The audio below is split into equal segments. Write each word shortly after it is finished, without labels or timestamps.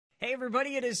Hey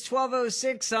everybody, it is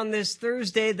 12:06 on this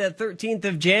Thursday, the 13th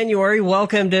of January.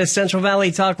 Welcome to Central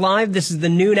Valley Talk Live. This is the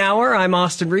noon hour. I'm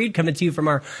Austin Reed, coming to you from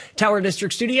our Tower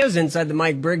District studios inside the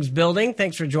Mike Briggs building.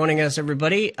 Thanks for joining us,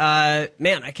 everybody.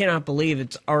 Man, I cannot believe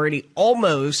it's already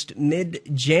almost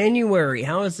mid-January.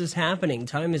 How is this happening?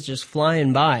 Time is just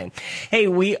flying by. Hey,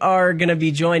 we are going to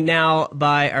be joined now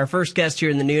by our first guest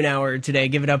here in the noon hour today.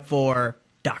 Give it up for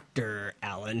Dr.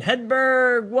 Allan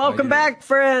Hedberg. Welcome back,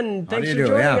 friend. Thanks for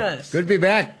joining us. Good to be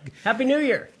back. Happy New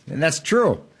Year. And that's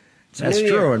true. That's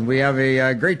true. And we have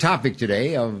a great topic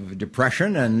today of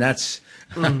depression, and that's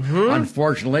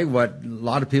unfortunately what a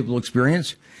lot of people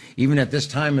experience, even at this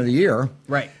time of the year.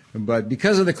 Right. But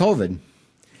because of the COVID,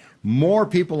 more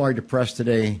people are depressed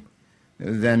today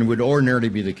than would ordinarily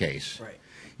be the case. Right.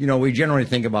 You know, we generally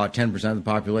think about 10% of the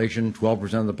population,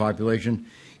 12% of the population.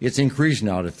 It's increased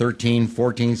now to 13,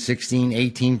 14, 16,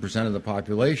 18% of the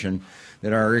population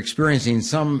that are experiencing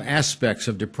some aspects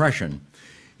of depression.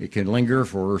 It can linger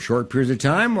for short periods of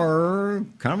time or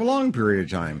kind of a long period of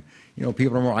time. You know,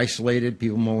 people are more isolated,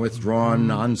 people more withdrawn,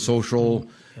 non-social,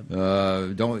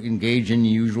 don't engage in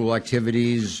usual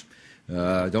activities,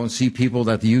 don't see people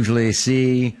that they usually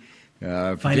see.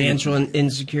 Financial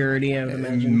insecurity, I would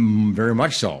imagine. Very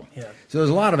much so. Yeah. So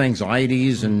there's a lot of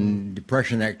anxieties and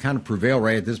depression that kind of prevail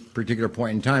right at this particular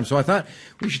point in time. So I thought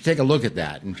we should take a look at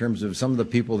that in terms of some of the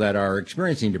people that are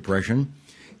experiencing depression.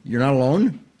 You're not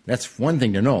alone. That's one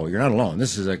thing to know. You're not alone.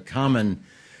 This is a common,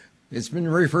 it's been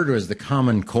referred to as the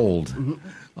common cold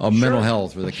of mental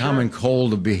health, or the common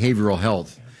cold of behavioral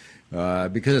health,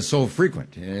 because it's so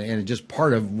frequent and it's just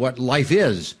part of what life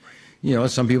is. You know,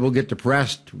 some people get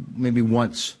depressed maybe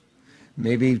once,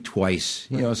 maybe twice.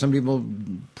 You know, some people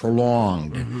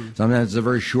prolonged. Sometimes it's a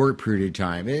very short period of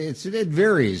time. It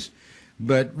varies,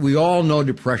 but we all know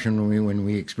depression when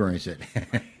we experience it.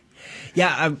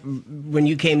 Yeah, when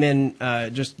you came in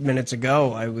just minutes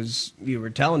ago, you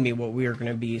were telling me what we were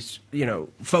going to be,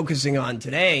 focusing on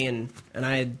today, and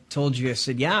I had told you, I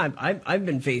said, yeah, I've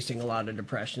been facing a lot of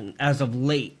depression as of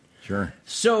late. Sure.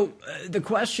 So the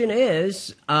question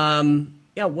is,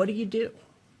 what do you do?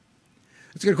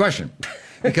 That's a good question,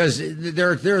 because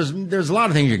there's a lot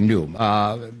of things you can do.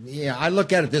 I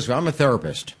look at it this way. I'm a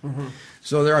therapist,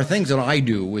 so there are things that I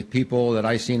do with people that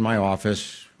I see in my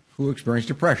office who experience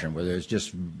depression, whether it's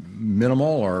just minimal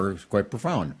or quite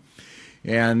profound.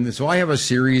 And so I have a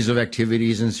series of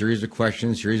activities and series of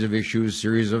questions, series of issues,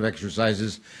 series of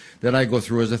exercises that I go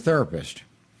through as a therapist.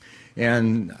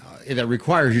 And that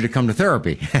requires you to come to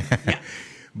therapy.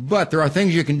 But there are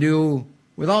things you can do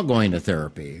without going to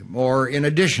therapy, or in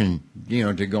addition,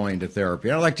 to going to therapy.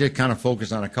 I'd like to kind of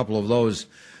focus on a couple of those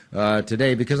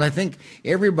today, because I think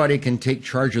everybody can take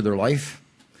charge of their life,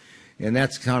 and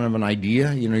that's kind of an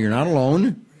idea. You're not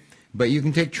alone, but you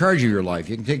can take charge of your life.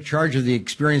 You can take charge of the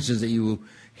experiences that you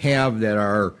have that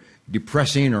are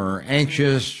depressing or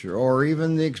anxious, or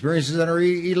even the experiences that are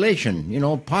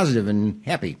elation, positive and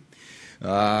happy.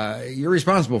 You're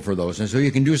responsible for those, and so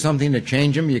you can do something to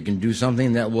change them. You can do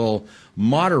something that will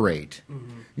moderate,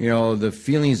 the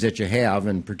feelings that you have,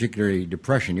 and particularly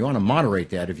depression. You want to moderate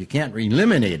that. If you can't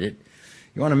eliminate it,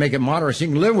 you want to make it moderate so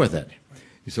you can live with it,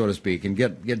 so to speak, and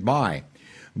get by.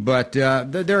 But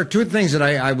there are two things that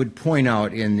I would point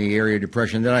out in the area of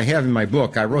depression that I have in my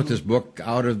book. I wrote this book,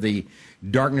 Out of the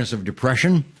Darkness of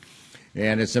Depression,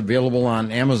 and it's available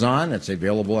on Amazon. It's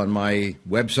available on my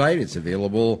website. It's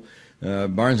available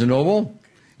Barnes & Noble,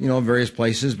 various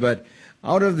places, but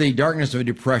Out of the Darkness of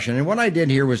Depression. And what I did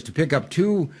here was to pick up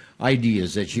two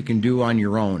ideas that you can do on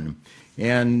your own.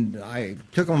 And I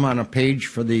took them on a page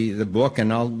for the book,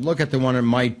 and I'll look at the one on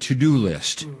my to-do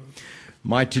list.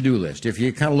 My to-do list. If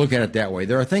you kind of look at it that way,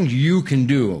 there are things you can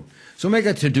do. So make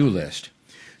a to-do list.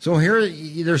 So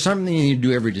there's something you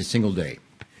do every single day.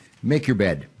 Make your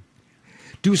bed.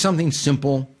 Do something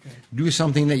simple. Do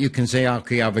something that you can say,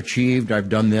 okay, I've achieved, I've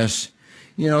done this.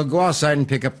 Go outside and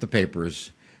pick up the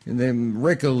papers, and then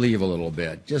rake the leaf a little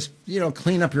bit. Just,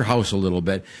 clean up your house a little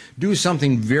bit. Do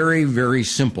something very, very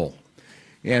simple.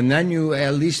 And then you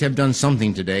at least have done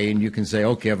something today, and you can say,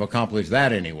 okay, I've accomplished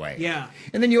that anyway. Yeah.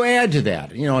 And then you add to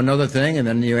that, another thing, and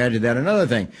then you add to that another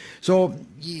thing. So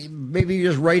maybe you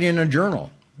just write in a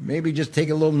journal. Maybe just take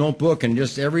a little notebook and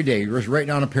just every day, just write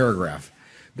down a paragraph.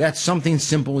 That's something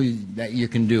simple that you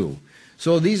can do.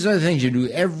 So these are the things you do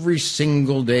every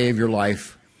single day of your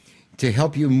life to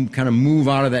help you kind of move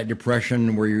out of that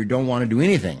depression where you don't want to do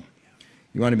anything.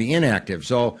 You want to be inactive.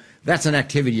 So that's an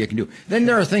activity you can do. Then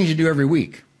there are things you do every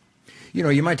week.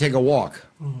 You might take a walk,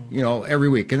 every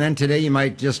week. And then today you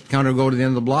might just kind of go to the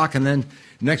end of the block and then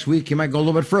Next week, you might go a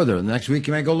little bit further. The next week,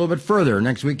 you might go a little bit further.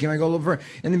 Next week, you might go a little further.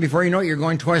 And then before you know it, you're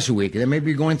going twice a week. And then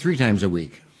maybe you're going 3 times a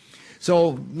week.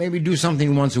 So maybe do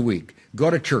something once a week.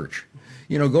 Go to church.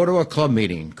 Go to a club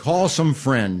meeting. Call some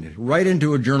friend. Write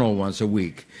into a journal once a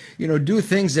week. Do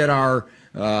things that are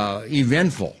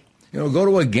eventful. Go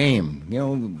to a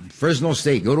game. Fresno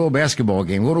State. Go to a basketball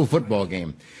game. Go to a football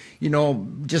game.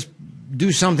 Just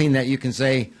do something that you can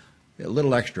say a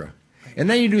little extra. And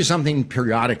then you do something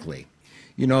periodically.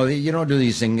 You don't do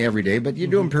these things every day, but you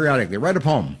do them periodically. Write a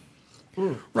poem.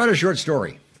 Write a short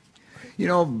story.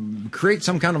 Create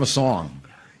some kind of a song.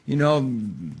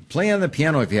 Play on the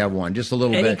piano if you have one, just a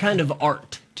little bit. Any kind of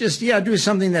art. Just, do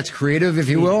something that's creative, if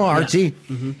you will, artsy.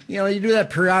 Yeah. You do that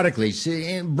periodically.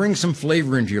 See, bring some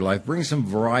flavor into your life. Bring some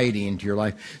variety into your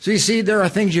life. So you see, there are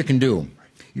things you can do.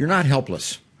 You're not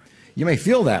helpless. You may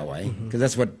feel that way, because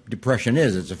that's what depression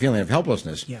is. It's a feeling of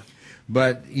helplessness. Yeah.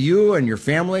 But you and your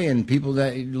family and people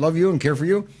that love you and care for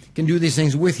you can do these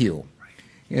things with you.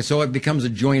 And so it becomes a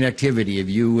joint activity of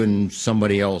you and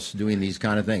somebody else doing these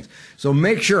kind of things. So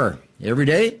make sure every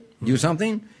day you do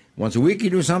something. Once a week you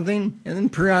do something, and then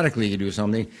periodically you do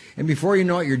something. And before you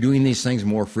know it, you're doing these things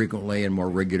more frequently and more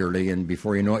regularly. And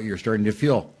before you know it, you're starting to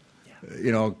feel,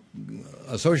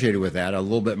 associated with that, a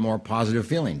little bit more positive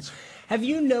feelings. Have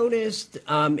you noticed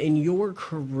in your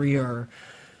career,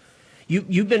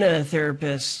 you've been a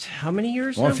therapist how many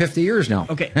years now? 50 years now.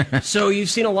 Okay, so you've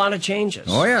seen a lot of changes.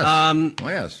 Oh, yes.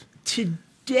 Yes.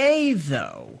 Today,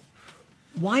 though,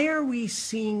 why are we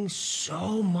seeing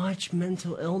so much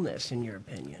mental illness, in your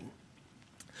opinion?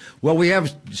 Well, we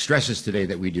have stresses today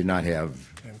that we did not have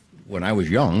when I was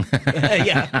young.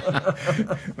 Yeah.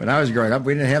 When I was growing up,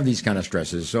 we didn't have these kind of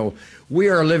stresses. So we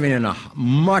are living in a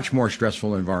much more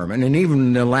stressful environment. And even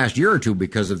in the last year or two,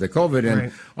 because of the COVID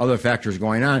and other factors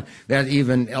going on, that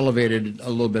even elevated a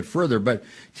little bit further. But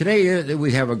today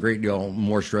we have a great deal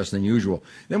more stress than usual.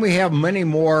 Then we have many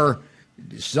more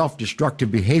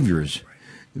self-destructive behaviors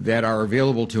that are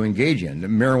available to engage in.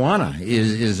 Marijuana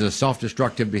is a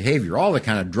self-destructive behavior. All the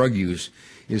kind of drug use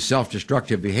is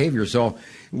self-destructive behavior. So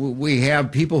we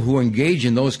have people who engage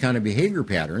in those kind of behavior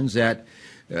patterns that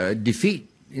defeat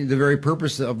the very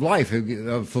purpose of life,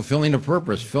 of fulfilling a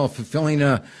purpose, fulfilling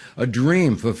a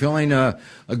dream, fulfilling a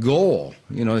goal,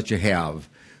 that you have.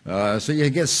 So you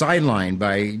get sidelined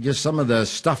by just some of the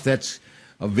stuff that's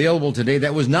available today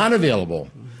that was not available,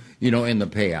 in the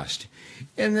past.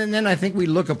 And then I think we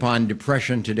look upon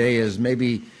depression today as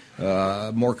maybe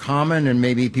more common, and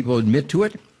maybe people admit to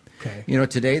it. Okay.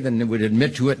 Today than they would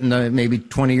admit to it in maybe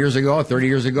 20 years ago, 30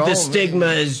 years ago. The stigma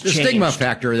is changed. The stigma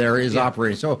factor there is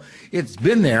operating. So it's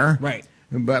been there. Right.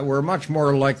 But we're much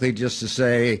more likely just to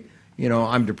say,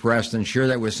 I'm depressed, and share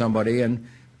that with somebody, and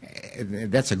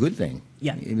that's a good thing.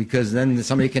 Yeah. Because then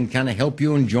somebody can kind of help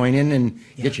you and join in and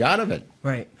get you out of it.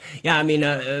 Right. Yeah, I mean,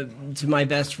 to my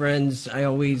best friends, I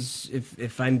always,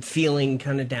 if I'm feeling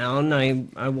kind of down,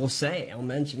 I will say, I'll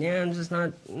mention, I'm just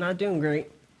not doing great.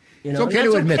 It's okay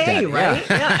to admit that, right?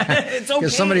 Yeah, it's okay.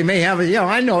 Because somebody may have it.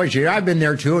 I know it. I've been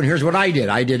there too, and here's what I did.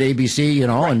 I did ABC,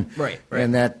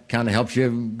 and that kind of helps you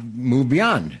move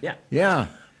beyond. Yeah. Yeah.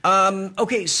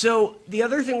 Okay, so the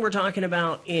other thing we're talking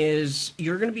about is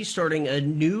you're going to be starting a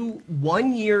new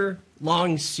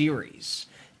 1-year-long series.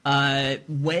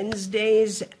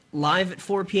 Wednesdays, live at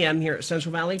 4 p.m. here at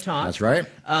Central Valley Talk. That's right.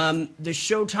 The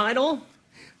show title?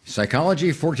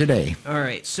 Psychology for Today. All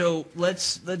right, so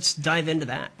let's dive into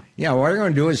that. Yeah, what I'm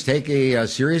going to do is take a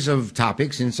series of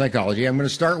topics in psychology. I'm going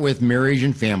to start with marriage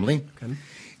and family,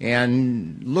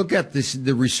 and look at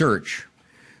the research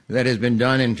that has been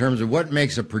done in terms of what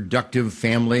makes a productive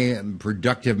family,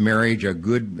 productive marriage, a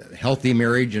good, healthy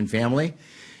marriage and family.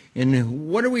 And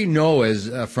what do we know as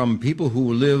from people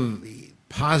who live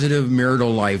positive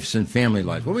marital lives and family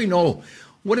lives? What do we know?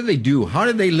 What do they do? How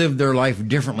do they live their life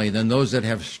differently than those that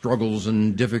have struggles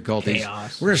and difficulties?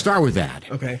 Chaos. We're going to start with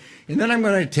that. Okay. And then I'm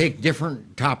going to take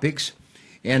different topics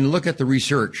and look at the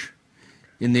research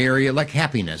in the area, like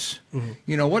happiness.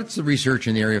 What's the research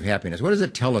in the area of happiness? What does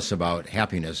it tell us about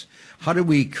happiness? How do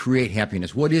we create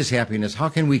happiness? What is happiness? How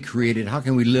can we create it? How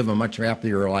can we live a much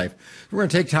happier life? We're going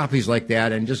to take topics like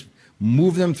that and just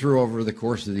move them through over the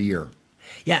course of the year.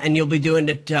 Yeah, and you'll be doing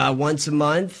it once a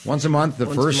month? Once a month, the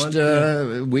first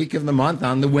week of the month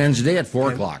on the Wednesday at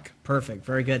 4 o'clock. Perfect,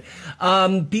 very good.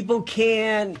 People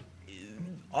can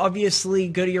obviously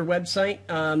go to your website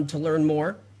to learn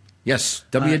more. Yes,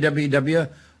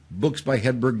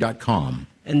 www.booksbyhedberg.com.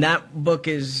 And that book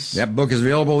is... That book is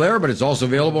available there, but it's also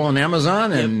available on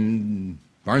Amazon and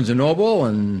Barnes & Noble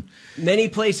and... Many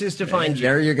places to find you.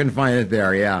 There you can find it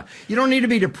there, yeah. You don't need to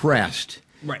be depressed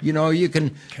Right. You know, you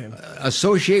can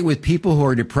associate with people who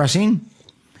are depressing,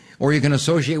 or you can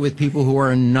associate with people who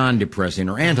are non-depressing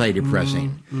or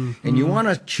anti-depressing. And you want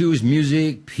to choose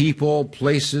music, people,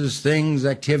 places, things,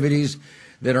 activities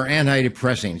that are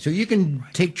anti-depressing. So you can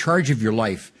take charge of your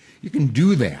life. You can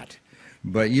do that.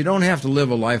 But you don't have to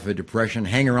live a life of depression,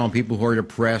 hang around people who are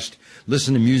depressed,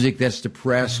 listen to music that's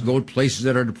depressed, go to places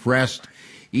that are depressed,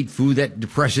 eat food that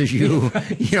depresses you,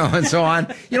 you know, and so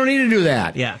on. You don't need to do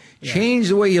that. Yeah. Change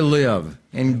the way you live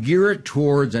and gear it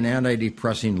towards an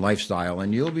anti-depressing lifestyle,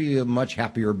 and you'll be much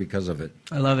happier because of it.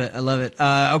 I love it. I love it.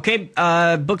 Okay,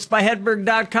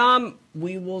 booksbyhedberg.com.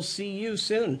 We will see you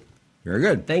soon. Very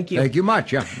good. Thank you. Thank you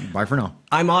much. Yeah. Bye for now.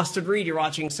 I'm Austin Reed. You're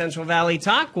watching Central Valley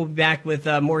Talk. We'll be back with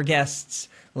more guests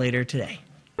later today.